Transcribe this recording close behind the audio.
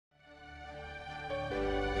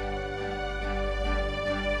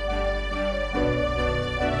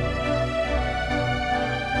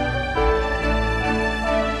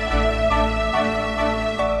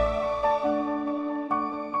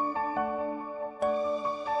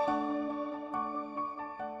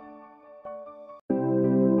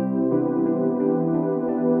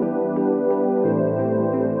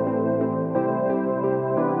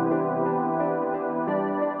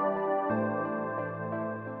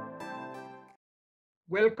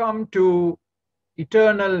Welcome to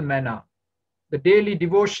Eternal Manna, the daily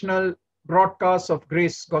devotional broadcast of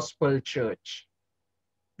Grace Gospel Church.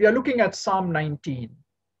 We are looking at Psalm 19,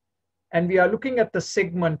 and we are looking at the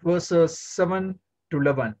segment verses 7 to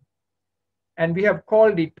 11, and we have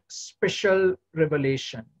called it Special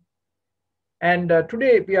Revelation. And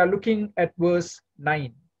today we are looking at verse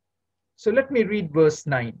 9. So let me read verse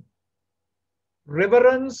 9.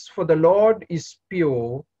 Reverence for the Lord is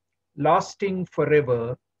pure, lasting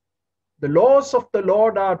forever. The laws of the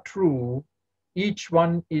Lord are true, each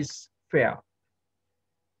one is fair.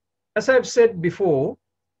 As I have said before,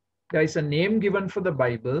 there is a name given for the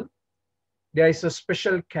Bible, there is a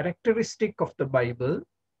special characteristic of the Bible,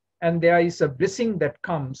 and there is a blessing that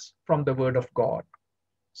comes from the Word of God.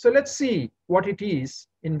 So let's see what it is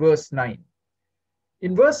in verse 9.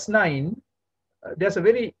 In verse 9, there's a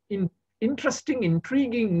very interesting,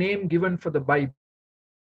 intriguing name given for the Bible.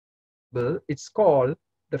 It's called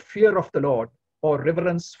the fear of the Lord or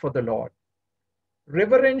reverence for the Lord.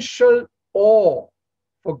 Reverential awe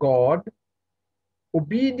for God,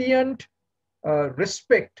 obedient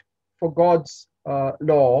respect for God's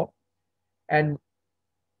law, and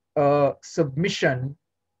submission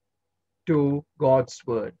to God's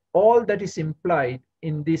word. All that is implied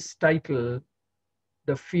in this title,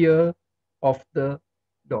 the fear of the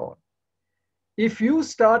Lord. If you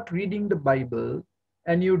start reading the Bible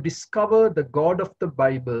and you discover the God of the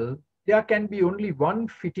Bible, there can be only one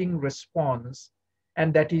fitting response,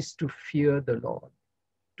 and that is to fear the Lord,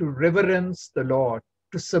 to reverence the Lord,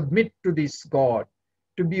 to submit to this God,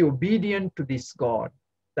 to be obedient to this God.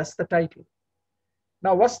 That's the title.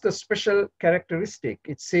 Now, what's the special characteristic?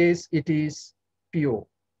 It says it is pure,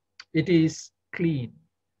 it is clean.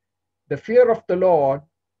 The fear of the Lord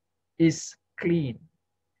is clean,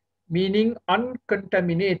 meaning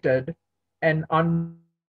uncontaminated and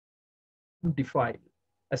undefiled.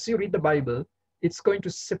 As you read the Bible, it's going to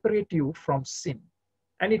separate you from sin.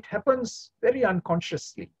 And it happens very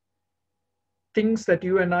unconsciously. Things that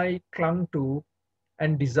you and I clung to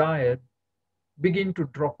and desired begin to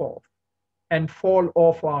drop off and fall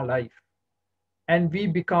off our life. And we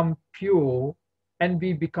become pure and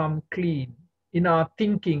we become clean in our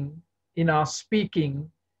thinking, in our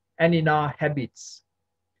speaking, and in our habits.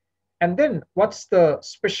 And then what's the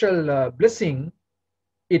special blessing?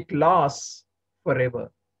 It lasts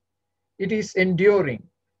forever. It is enduring,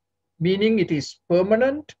 meaning it is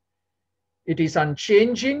permanent, it is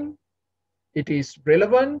unchanging, it is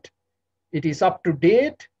relevant, it is up to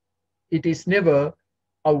date, it is never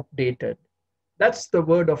outdated. That's the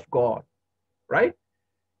word of God, right?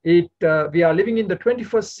 We are living in the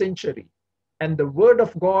 21st century, and the word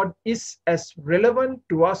of God is as relevant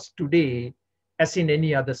to us today as in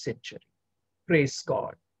any other century. Praise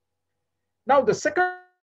God. Now, the second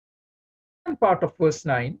part of verse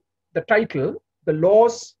 9, the title, the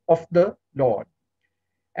laws of the Lord.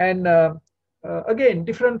 And again,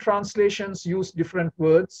 different translations use different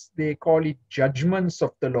words. They call it judgments of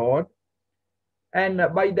the Lord. And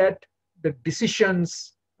by that, the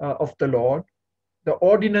decisions of the Lord, the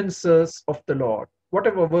ordinances of the Lord.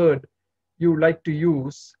 Whatever word you like to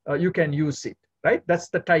use, you can use it, right? That's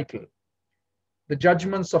the title. The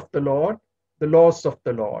judgments of the Lord, the laws of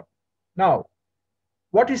the Lord. Now,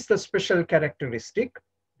 what is the special characteristic?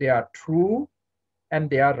 They are true and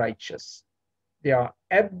they are righteous. They are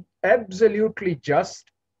absolutely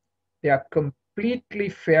just. They are completely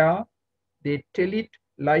fair. They tell it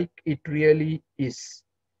like it really is.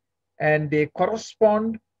 And they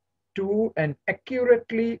correspond to and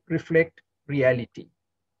accurately reflect reality,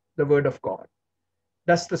 the Word of God.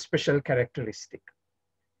 That's the special characteristic.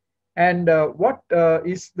 And what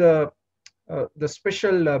is the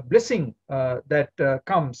special blessing that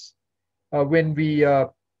comes when we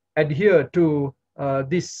adhere to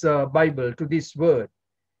this Bible, to this word?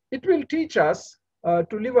 It will teach us to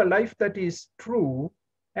live a life that is true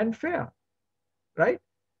and fair, right?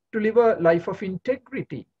 To live a life of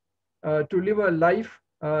integrity, to live a life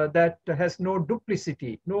that has no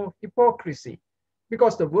duplicity, no hypocrisy.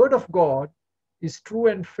 Because the word of God is true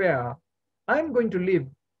and fair, I'm going to live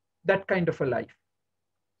that kind of a life.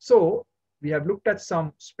 So we have looked at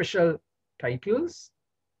some special titles,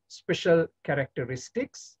 special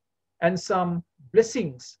characteristics, and some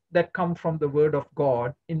blessings that come from the word of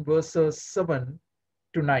God in verses 7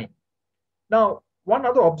 to 9. Now, one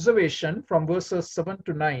other observation from verses 7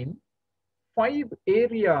 to 9, 5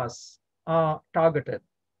 areas are targeted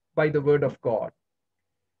by the word of God.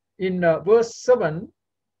 In verse 7,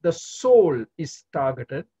 the soul is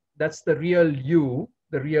targeted. That's the real you,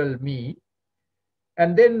 the real me.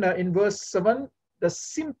 And then in verse 7, the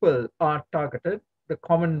simple are targeted, the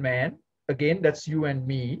common man, again, that's you and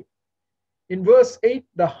me. In verse 8,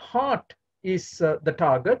 the heart is the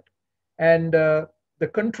target and the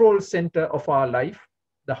control center of our life,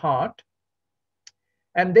 the heart.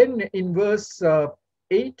 And then in verse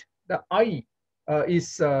 8, the eye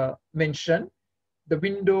is mentioned, the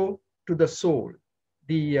window to the soul,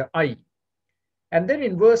 the eye. And then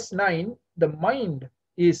in verse 9, the mind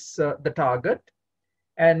is the target.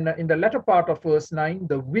 And in the latter part of verse 9,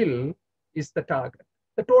 the will is the target,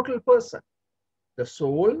 the total person, the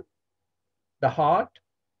soul, the heart,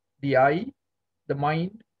 the eye, the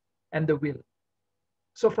mind, and the will.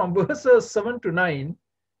 So from verses 7 to 9,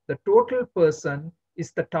 the total person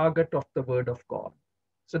is the target of the word of God.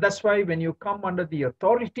 So that's why when you come under the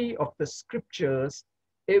authority of the scriptures,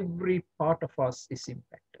 every part of us is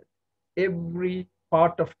impacted. Every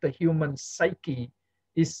part of the human psyche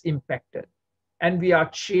is impacted. And we are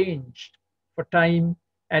changed for time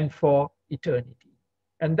and for eternity.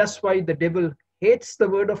 And that's why the devil hates the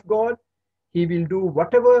word of God. He will do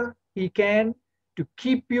whatever he can to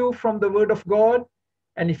keep you from the word of God.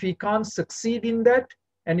 And if he can't succeed in that,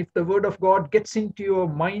 and if the word of God gets into your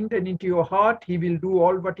mind and into your heart, he will do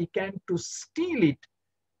all what he can to steal it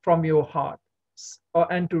from your heart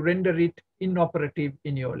and to render it inoperative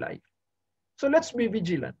in your life. So let's be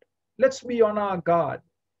vigilant. Let's be on our guard.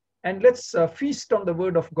 And let's feast on the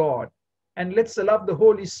word of God. And let's allow the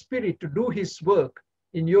Holy Spirit to do his work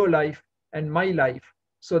in your life and my life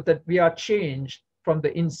so that we are changed from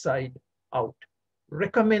the inside out.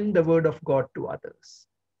 Recommend the word of God to others.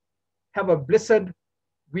 Have a blessed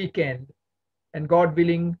weekend, and God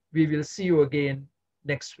willing, we will see you again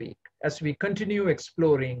next week as we continue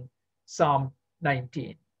exploring Psalm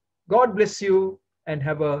 19. God bless you and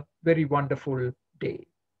have a very wonderful day.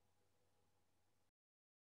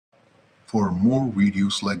 For more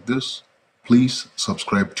videos like this, please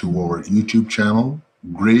subscribe to our YouTube channel,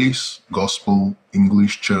 Grace Gospel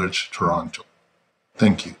English Church Toronto.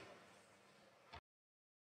 Thank you.